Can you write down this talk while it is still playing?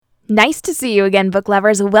Nice to see you again, book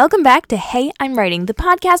lovers. Welcome back to Hey, I'm Writing, the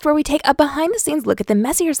podcast where we take a behind-the-scenes look at the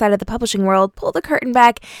messier side of the publishing world, pull the curtain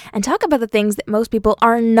back, and talk about the things that most people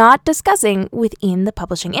are not discussing within the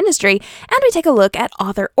publishing industry. And we take a look at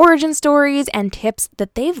author origin stories and tips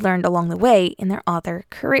that they've learned along the way in their author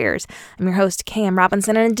careers. I'm your host, KM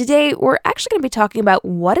Robinson, and today we're actually going to be talking about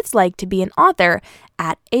what it's like to be an author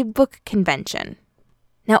at a book convention.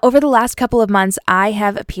 Now, over the last couple of months, I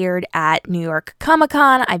have appeared at New York Comic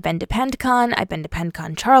Con, I've been to PenCon, I've been to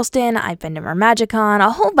PenCon Charleston, I've been to Mermagicon,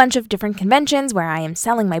 a whole bunch of different conventions where I am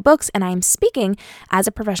selling my books and I am speaking as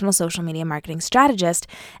a professional social media marketing strategist.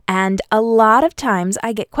 And a lot of times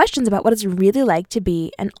I get questions about what it's really like to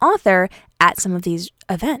be an author at some of these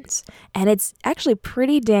events. And it's actually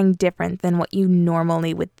pretty dang different than what you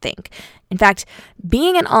normally would think. In fact,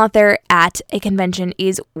 being an author at a convention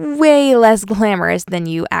is way less glamorous than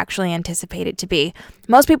you actually anticipate it to be.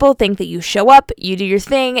 Most people think that you show up, you do your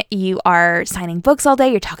thing, you are signing books all day,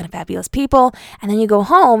 you're talking to fabulous people, and then you go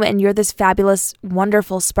home and you're this fabulous,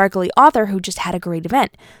 wonderful, sparkly author who just had a great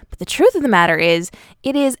event. But the truth of the matter is,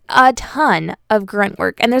 it is a ton of grunt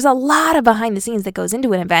work, and there's a lot of behind the scenes that goes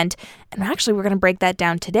into an event, and actually we're going to break that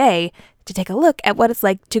down today to take a look at what it's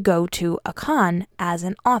like to go to a con as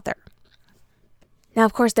an author. Now,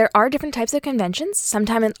 of course, there are different types of conventions.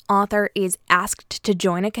 Sometimes an author is asked to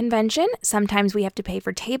join a convention. Sometimes we have to pay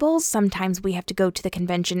for tables. Sometimes we have to go to the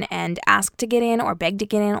convention and ask to get in or beg to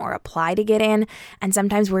get in or apply to get in. And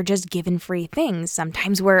sometimes we're just given free things.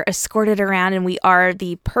 Sometimes we're escorted around and we are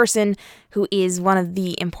the person who is one of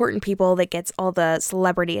the important people that gets all the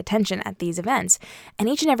celebrity attention at these events. And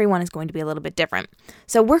each and every one is going to be a little bit different.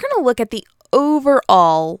 So we're going to look at the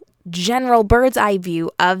overall general bird's eye view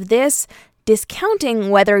of this, discounting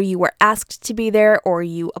whether you were asked to be there or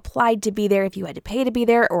you applied to be there, if you had to pay to be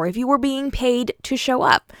there, or if you were being paid to show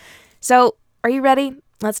up. So, are you ready?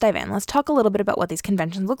 Let's dive in. Let's talk a little bit about what these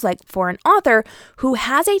conventions look like for an author who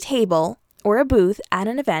has a table or a booth at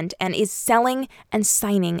an event and is selling and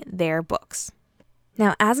signing their books.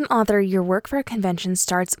 Now, as an author, your work for a convention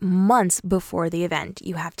starts months before the event.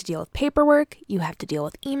 You have to deal with paperwork, you have to deal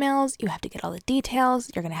with emails, you have to get all the details,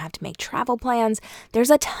 you're going to have to make travel plans. There's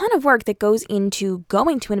a ton of work that goes into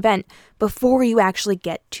going to an event before you actually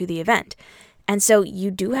get to the event. And so you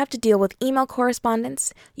do have to deal with email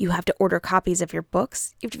correspondence, you have to order copies of your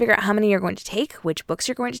books, you have to figure out how many you're going to take, which books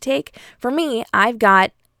you're going to take. For me, I've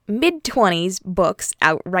got mid-20s books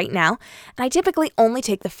out right now, and I typically only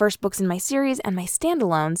take the first books in my series and my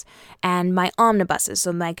standalones and my omnibuses,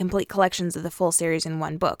 so my complete collections of the full series in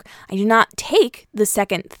one book. I do not take the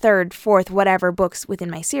second, third, fourth, whatever books within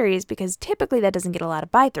my series because typically that doesn't get a lot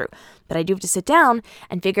of buy-through, but I do have to sit down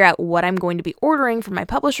and figure out what I'm going to be ordering from my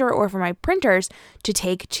publisher or from my printers to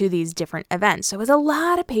take to these different events. So it's a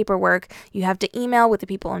lot of paperwork. You have to email with the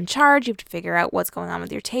people in charge, you have to figure out what's going on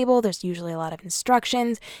with your table. There's usually a lot of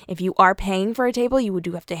instructions. If you are paying for a table, you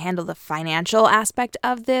do have to handle the financial aspect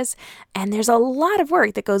of this. And there's a lot of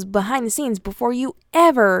work that goes behind the scenes before you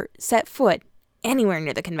ever set foot anywhere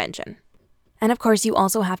near the convention. And of course, you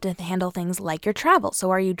also have to handle things like your travel. So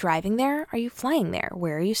are you driving there? Are you flying there?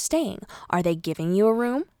 Where are you staying? Are they giving you a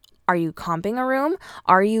room? Are you comping a room?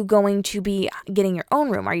 Are you going to be getting your own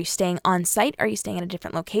room? Are you staying on site? Are you staying at a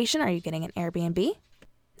different location? Are you getting an Airbnb?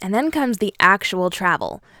 And then comes the actual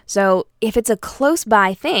travel. So if it's a close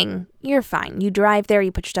by thing, you're fine. You drive there,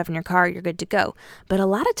 you put your stuff in your car, you're good to go. But a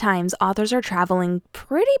lot of times, authors are traveling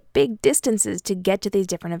pretty big distances to get to these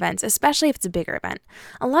different events, especially if it's a bigger event.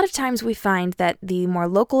 A lot of times we find that the more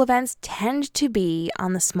local events tend to be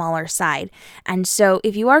on the smaller side. And so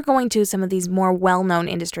if you are going to some of these more well-known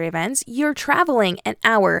industry events, you're traveling an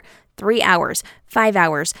hour, 3 hours, 5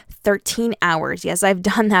 hours, 13 hours. Yes, I've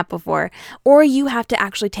done that before. Or you have to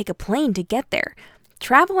actually take a plane to get there.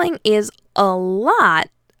 Traveling is a lot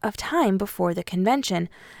of time before the convention,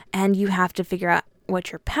 and you have to figure out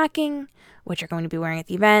what you're packing, what you're going to be wearing at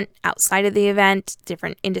the event, outside of the event,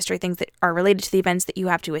 different industry things that are related to the events that you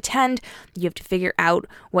have to attend. You have to figure out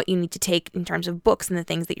what you need to take in terms of books and the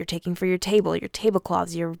things that you're taking for your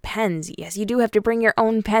tablecloths, your pens. Yes, you do have to bring your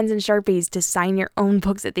own pens and Sharpies to sign your own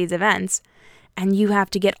books at these events. And you have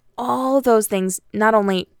to get all of those things not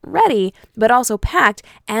only ready, but also packed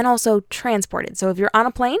and also transported. So if you're on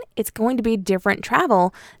a plane, it's going to be different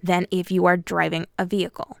travel than if you are driving a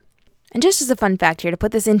vehicle. And just as a fun fact here, to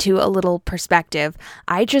put this into a little perspective,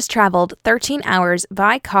 I just traveled 13 hours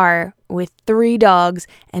by car with 3 dogs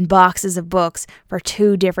and boxes of books for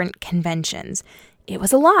 2 different conventions. It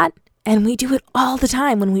was a lot, and we do it all the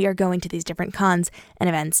time when we are going to these different cons and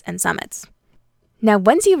events and summits. Now,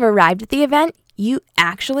 once you've arrived at the event, you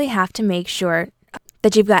actually have to make sure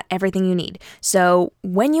that you've got everything you need. So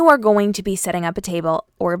when you are going to be setting up a table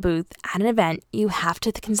or a booth at an event, you have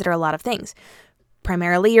to consider a lot of things.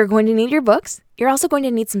 Primarily, you're going to need your books. You're also going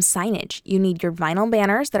to need some signage. You need your vinyl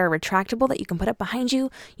banners that are retractable that you can put up behind you.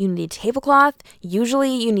 You need a tablecloth.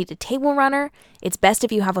 Usually, you need a table runner. It's best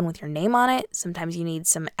if you have one with your name on it. Sometimes you need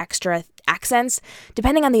some extra accents.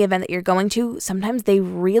 Depending on the event that you're going to, sometimes they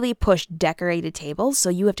really push decorated tables, so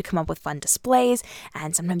you have to come up with fun displays,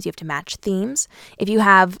 and sometimes you have to match themes. If you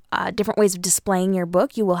have different ways of displaying your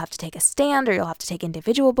book, you will have to take a stand, or you'll have to take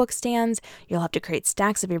individual book stands. You'll have to create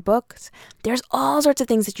stacks of your books. There's all sorts of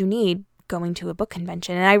things that you need going to a book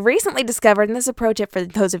convention. And I recently discovered, and this is a pro tip for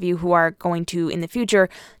those of you who are going to, in the future,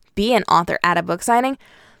 be an author at a book signing,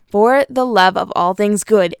 for the love of all things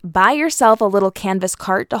good, buy yourself a little canvas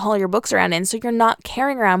cart to haul your books around in so you're not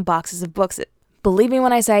carrying around boxes of books. Believe me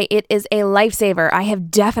when I say it is a lifesaver. I have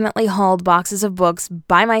definitely hauled boxes of books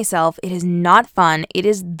by myself. It is not fun. It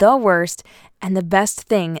is the worst. And the best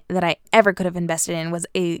thing that I ever could have invested in was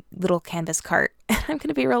a little canvas cart. And I'm going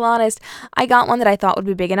to be real honest. I got one that I thought would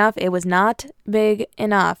be big enough. It was not big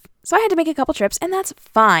enough. So I had to make a couple trips, and that's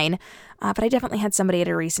fine. But I definitely had somebody at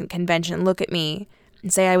a recent convention look at me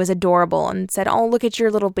and say I was adorable and said, "Oh, look at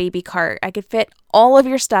your little baby cart. I could fit all of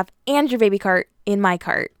your stuff and your baby cart in my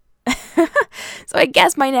cart." So I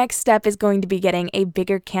guess my next step is going to be getting a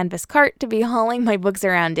bigger canvas cart to be hauling my books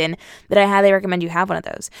around in, but I highly recommend you have one of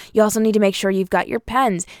those. You also need to make sure you've got your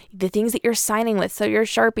pens, the things that you're signing with, so your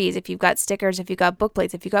Sharpies, if you've got stickers, if you've got book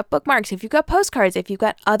plates, if you've got bookmarks, if you've got postcards, if you've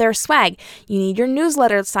got other swag. You need your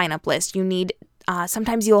newsletter sign-up list. You need,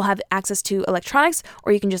 sometimes you'll have access to electronics,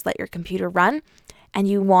 or you can just let your computer run. And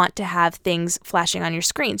you want to have things flashing on your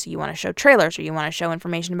screen. So you want to show trailers, or you want to show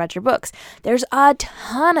information about your books. There's a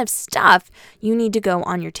ton of stuff you need to go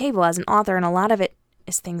on your table as an author, and a lot of it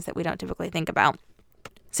is things that we don't typically think about.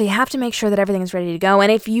 So you have to make sure that everything is ready to go. And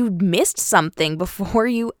if you missed something before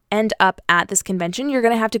you end up at this convention, you're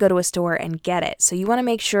going to have to go to a store and get it. So you want to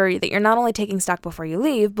make sure that you're not only taking stock before you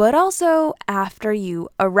leave, but also after you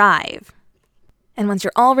arrive. And once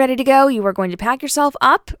you're all ready to go, you are going to pack yourself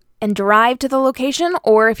up and drive to the location,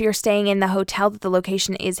 or if you're staying in the hotel that the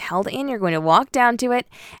location is held in, you're going to walk down to it,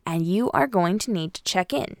 and you are going to need to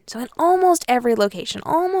check in. So in almost every location,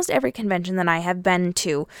 almost every convention that I have been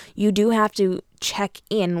to, you do have to check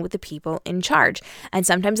in with the people in charge. And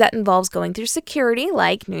sometimes that involves going through security,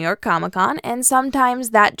 like New York Comic Con, and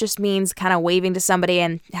sometimes that just means kind of waving to somebody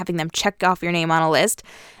and having them check off your name on a list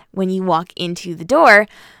when you walk into the door.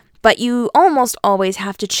 But you almost always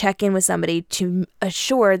have to check in with somebody to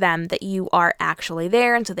assure them that you are actually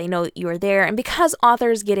there, and so they know that you are there. And because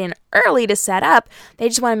authors get in early to set up, they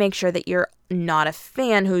just want to make sure that you're not a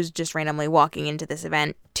fan who's just randomly walking into this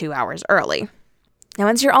event 2 hours early. Now,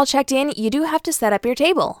 once you're all checked in, you do have to set up your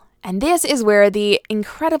table. And this is where the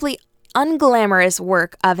incredibly unglamorous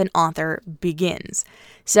work of an author begins.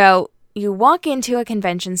 So you walk into a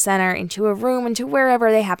convention center, into a room, into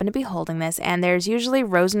wherever they happen to be holding this, and there's usually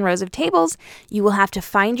rows and rows of tables. You will have to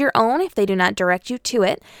find your own if they do not direct you to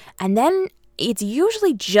it, and then it's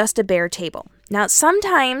usually just a bare table. Now,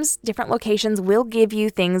 sometimes different locations will give you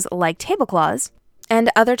things like tablecloths,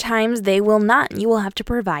 and other times they will not. You will have to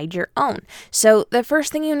provide your own. So the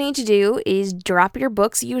first thing you need to do is drop your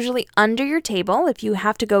books usually under your table. If you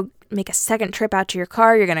have to go make a second trip out to your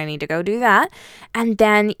car, you're going to need to go do that. And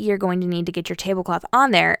then you're going to need to get your tablecloth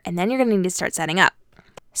on there, and then you're going to need to start setting up.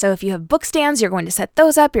 So if you have book stands, you're going to set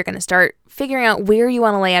those up. You're going to start figuring out where you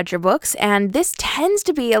want to lay out your books. And this tends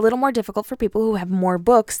to be a little more difficult for people who have more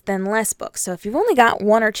books than less books. So if you've only got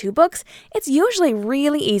 1 or 2 books, it's usually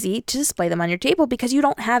really easy to display them on your table because you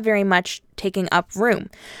don't have very much taking up room.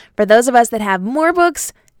 For those of us that have more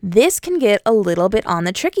books, this can get a little bit on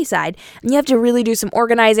the tricky side. And you have to really do some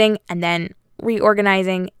organizing and then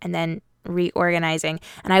reorganizing and then reorganizing.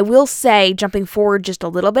 And I will say, jumping forward just a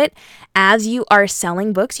little bit, as you are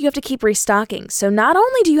selling books, you have to keep restocking. So not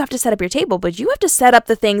only do you have to set up your table, but you have to set up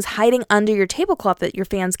the things hiding under your tablecloth that your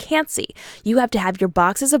fans can't see. You have to have your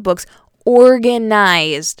boxes of books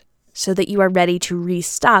organized so that you are ready to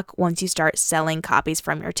restock once you start selling copies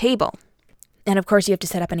from your table. And of course, you have to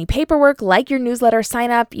set up any paperwork like your newsletter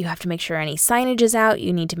sign up. You have to make sure any signage is out.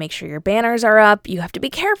 You need to make sure your banners are up. You have to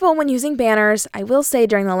be careful when using banners. I will say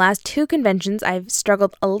during the last 2 conventions, I've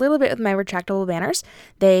struggled a little bit with my retractable banners.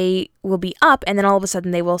 They will be up and then all of a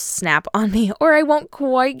sudden they will snap on me, or I won't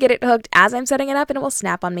quite get it hooked as I'm setting it up and it will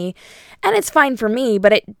snap on me. And it's fine for me,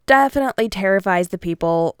 but it definitely terrifies the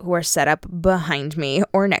people who are set up behind me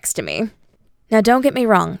or next to me. Now, don't get me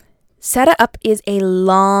wrong. Setup is a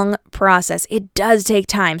long process. It does take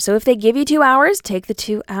time. So if they give you 2 hours, take the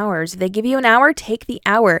 2 hours. If they give you an hour, take the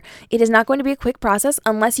hour. It is not going to be a quick process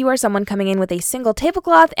unless you are someone coming in with a single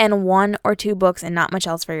tablecloth and 1 or 2 books and not much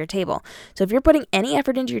else for your table. So if you're putting any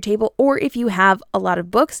effort into your table, or if you have a lot of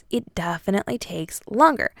books, it definitely takes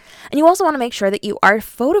longer. And you also want to make sure that you are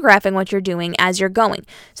photographing what you're doing as you're going.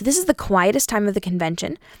 So this is the quietest time of the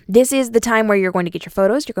convention. This is the time where you're going to get your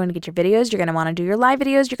photos, you're going to get your videos, you're going to want to do your live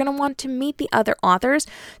videos, you're going to want to meet the other authors.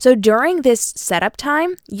 So during this setup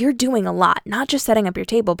time, you're doing a lot, not just setting up your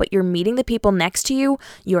table, but you're meeting the people next to you,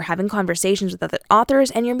 you're having conversations with other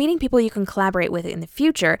authors, and you're meeting people you can collaborate with in the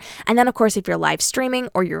future. And then, of course, if you're live streaming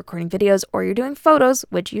or you're recording videos or you're doing photos,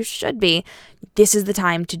 which you should be, this is the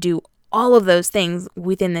time to do all of those things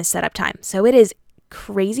within this setup time. So it is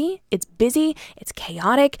crazy, it's busy, it's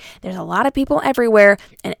chaotic, there's a lot of people everywhere,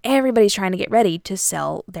 and everybody's trying to get ready to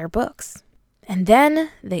sell their books. And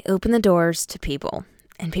then they open the doors to people.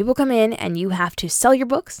 And people come in and you have to sell your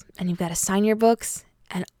books and you've got to sign your books.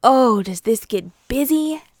 And oh, does this get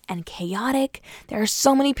busy and chaotic? There are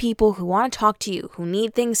so many people who want to talk to you, who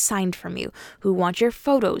need things signed from you, who want your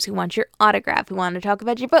photos, who want your autograph, who want to talk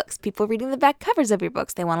about your books, people reading the back covers of your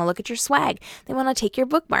books. They want to look at your swag. They want to take your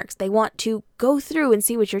bookmarks. They want to go through and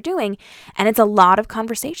see what you're doing. And it's a lot of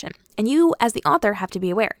conversation. And you, as the author, have to be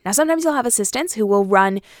aware. Now, sometimes you'll have assistants who will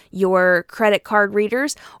run your credit card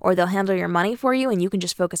readers, or they'll handle your money for you, and you can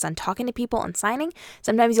just focus on talking to people and signing.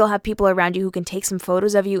 Sometimes you'll have people around you who can take some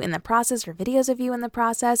photos of you in the process or videos of you in the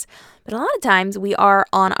process. But a lot of times we are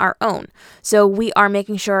on our own. So we are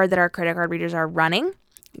making sure that our credit card readers are running.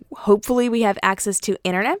 Hopefully we have access to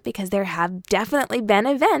internet, because there have definitely been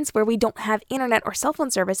events where we don't have internet or cell phone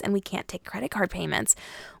service and we can't take credit card payments.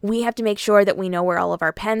 We have to make sure that we know where all of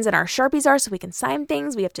our pens and our Sharpies are so we can sign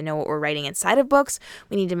things. We have to know what we're writing inside of books.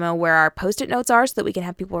 We need to know where our Post-it notes are so that we can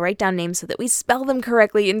have people write down names so that we spell them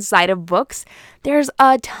correctly inside of books. There's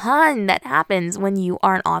a ton that happens when you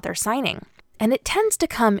are an author signing. And it tends to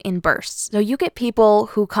come in bursts. So you get people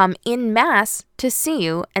who come en masse to see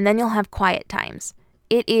you, and then you'll have quiet times.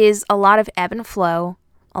 It is a lot of ebb and flow,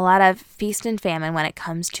 a lot of feast and famine when it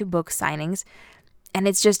comes to book signings. And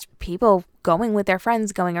it's just people going with their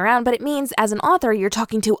friends, going around. But it means as an author, you're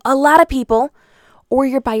talking to a lot of people, or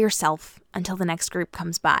you're by yourself until the next group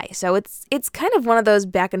comes by. So it's kind of one of those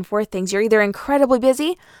back and forth things. You're either incredibly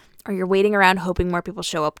busy, or you're waiting around hoping more people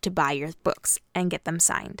show up to buy your books and get them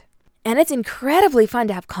signed. And it's incredibly fun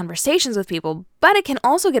to have conversations with people, but it can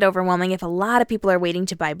also get overwhelming if a lot of people are waiting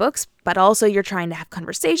to buy books, but also you're trying to have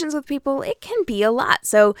conversations with people. It can be a lot.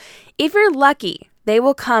 So if you're lucky, they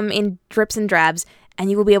will come in drips and drabs, and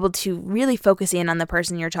you will be able to really focus in on the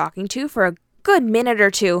person you're talking to for a good minute or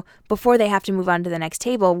two before they have to move on to the next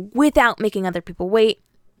table without making other people wait,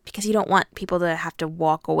 because you don't want people to have to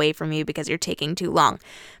walk away from you because you're taking too long.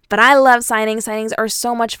 But I love signings. Signings are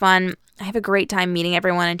so much fun. I have a great time meeting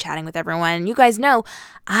everyone and chatting with everyone. And you guys know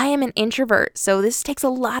I am an introvert, so this takes a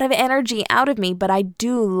lot of energy out of me, but I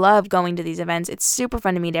do love going to these events. It's super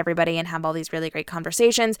fun to meet everybody and have all these really great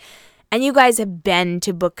conversations. And you guys have been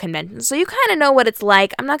to book conventions, so you kind of know what it's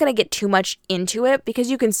like. I'm not going to get too much into it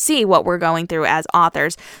because you can see what we're going through as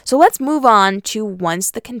authors. So let's move on to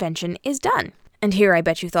once the convention is done. And here I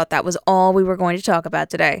bet you thought that was all we were going to talk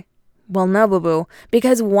about today. Well, no, boo-boo,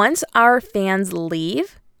 because once our fans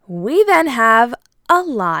leave, we then have a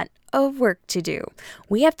lot of work to do.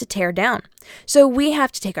 We have to tear down. So we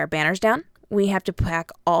have to take our banners down. We have to pack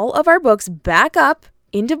all of our books back up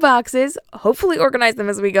into boxes, hopefully organize them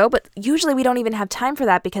as we go, but usually we don't even have time for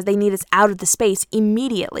that because they need us out of the space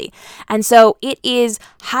immediately. And so it is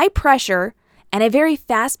high pressure and a very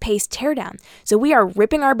fast-paced teardown. So we are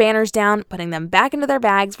ripping our banners down, putting them back into their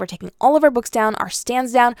bags. We're taking all of our books down, our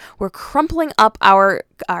stands down. We're crumpling up our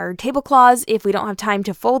tablecloths if we don't have time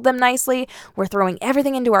to fold them nicely. We're throwing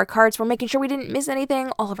everything into our carts. We're making sure we didn't miss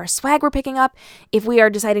anything. All of our swag we're picking up. If we are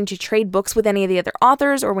deciding to trade books with any of the other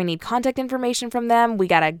authors or we need contact information from them, we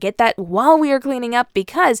gotta get that while we are cleaning up,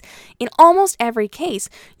 because in almost every case,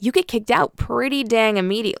 you get kicked out pretty dang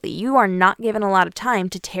immediately. You are not given a lot of time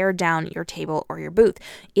to tear down your table or your booth.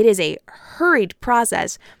 It is a hurried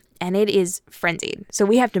process and it is frenzied. So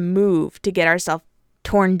we have to move to get ourselves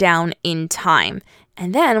torn down in time.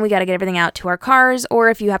 And then we got to get everything out to our cars, or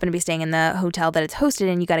if you happen to be staying in the hotel that it's hosted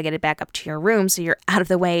in, you got to get it back up to your room so you're out of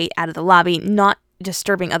the way, out of the lobby, not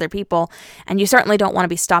disturbing other people. And you certainly don't want to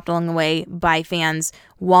be stopped along the way by fans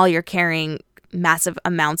while you're carrying massive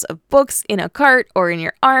amounts of books in a cart or in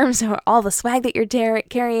your arms, or all the swag that you're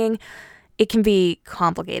carrying. It can be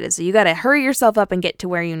complicated. So you got to hurry yourself up and get to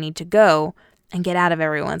where you need to go and get out of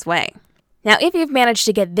everyone's way. Now, if you've managed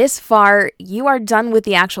to get this far, you are done with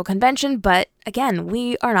the actual convention, but again,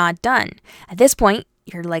 we are not done. At this point,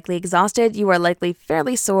 you're likely exhausted, you are likely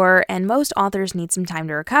fairly sore, and most authors need some time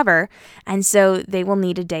to recover, and so they will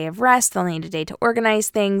need a day of rest, they'll need a day to organize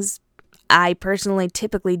things. I personally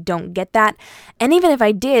typically don't get that, and even if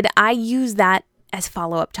I did, I use that as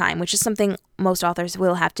follow-up time, which is something most authors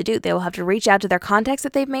will have to do. They will have to reach out to their contacts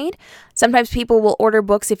that they've made. Sometimes people will order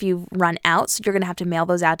books if you've run out, so you're going to have to mail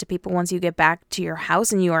those out to people once you get back to your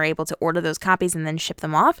house and you are able to order those copies and then ship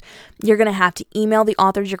them off. You're going to have to email the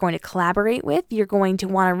authors you're going to collaborate with. You're going to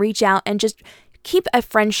want to reach out and just keep a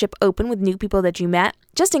friendship open with new people that you met,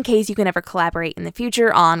 just in case you can ever collaborate in the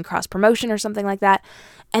future on cross-promotion or something like that.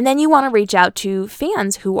 And then you want to reach out to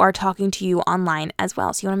fans who are talking to you online as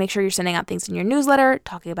well. So you want to make sure you're sending out things in your newsletter,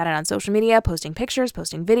 talking about it on social media, posting pictures,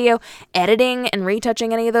 posting video, editing and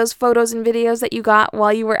retouching any of those photos and videos that you got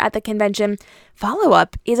while you were at the convention.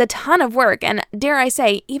 Follow-up is a ton of work, and dare I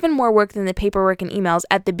say, even more work than the paperwork and emails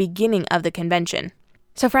at the beginning of the convention.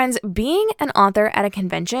 So friends, being an author at a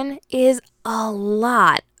convention is a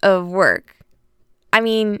lot of work. I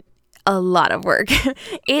mean, a lot of work.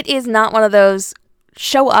 It is not one of those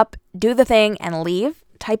show up, do the thing, and leave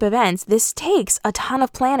type events. This takes a ton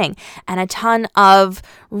of planning and a ton of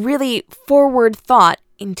really forward thought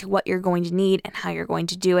into what you're going to need and how you're going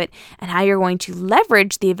to do it and how you're going to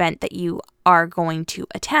leverage the event that you are going to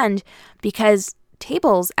attend, because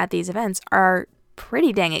tables at these events are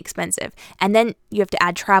pretty dang expensive. And then you have to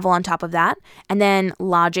add travel on top of that, and then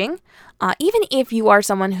lodging. Even if you are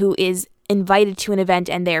someone who is invited to an event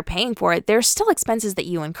and they're paying for it, there's still expenses that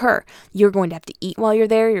you incur. You're going to have to eat while you're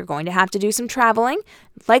there. You're going to have to do some traveling.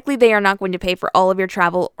 Likely they are not going to pay for all of your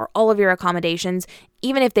travel or all of your accommodations,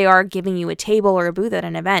 even if they are giving you a table or a booth at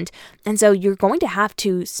an event. And so you're going to have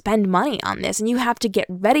to spend money on this, and you have to get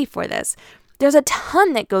ready for this. There's a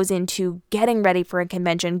ton that goes into getting ready for a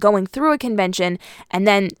convention, going through a convention, and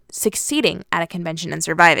then succeeding at a convention and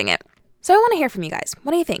surviving it. So I want to hear from you guys.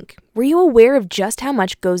 What do you think? Were you aware of just how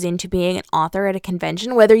much goes into being an author at a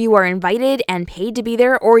convention, whether you are invited and paid to be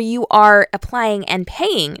there or you are applying and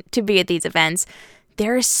paying to be at these events?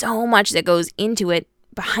 There is so much that goes into it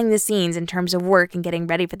behind the scenes in terms of work and getting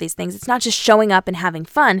ready for these things. It's not just showing up and having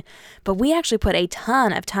fun, but we actually put a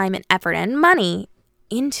ton of time and effort and money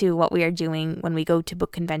into what we are doing when we go to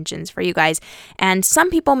book conventions for you guys. And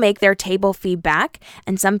some people make their table fee back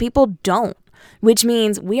and some people don't, which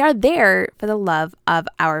means we are there for the love of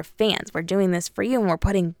our fans. We're doing this for you, and we're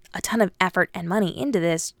putting a ton of effort and money into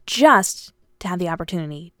this just to have the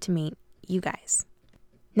opportunity to meet you guys.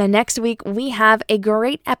 Now, next week, we have a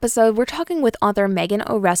great episode. We're talking with author Megan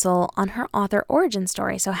O'Russell on her author origin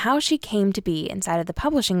story, so how she came to be inside of the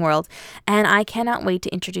publishing world, and I cannot wait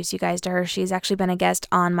to introduce you guys to her. She's actually been a guest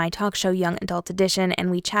on my talk show, Young Adult Edition, and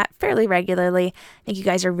we chat fairly regularly. I think you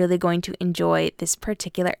guys are really going to enjoy this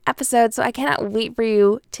particular episode, so I cannot wait for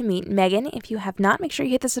you to meet Megan. If you have not, make sure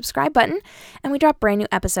you hit the subscribe button, and we drop brand new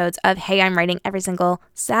episodes of Hey, I'm Writing every single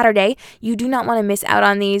Saturday. You do not want to miss out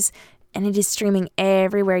on these. And it is streaming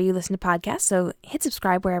everywhere you listen to podcasts, so hit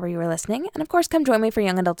subscribe wherever you are listening. And of course, come join me for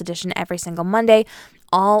Young Adult Edition every single Monday.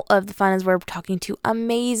 All of the fun is we're talking to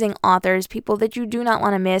amazing authors, people that you do not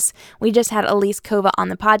want to miss. We just had Elise Kova on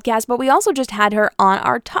the podcast, but we also just had her on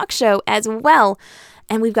our talk show as well.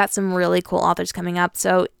 And we've got some really cool authors coming up.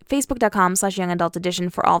 So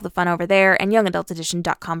facebook.com/youngadultedition for all the fun over there, and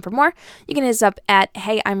youngadultedition.com for more. You can hit us up at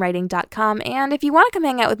heyimwriting.com. And if you want to come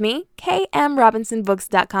hang out with me,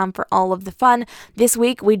 kmrobinsonbooks.com for all of the fun. This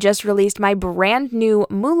week, we just released my brand new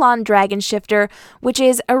Mulan Dragon Shifter, which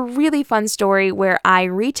is a really fun story where I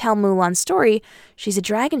retell Mulan's story. She's a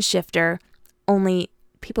dragon shifter, only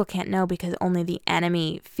people can't know because only the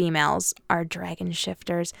enemy females are dragon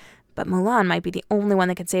shifters. But Mulan might be the only one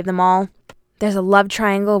that can save them all. There's a love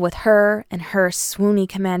triangle with her and her swoony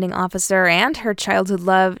commanding officer and her childhood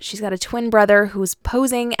love. She's got a twin brother who's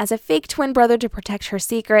posing as a fake twin brother to protect her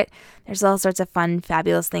secret. There's all sorts of fun,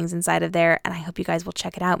 fabulous things inside of there, and I hope you guys will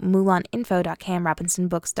check it out.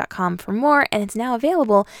 MulanInfo.kmrobinsonbooks.com for more, and it's now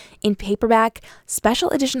available in paperback,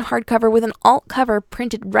 special edition hardcover with an alt cover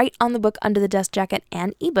printed right on the book under the dust jacket,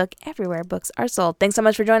 and ebook everywhere books are sold. Thanks so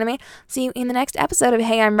much for joining me. See you in the next episode of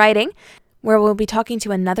Hey, I'm Writing, where we'll be talking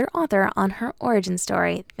to another author on her origin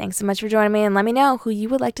story. Thanks so much for joining me, and let me know who you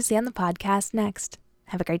would like to see on the podcast next.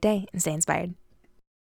 Have a great day and stay inspired.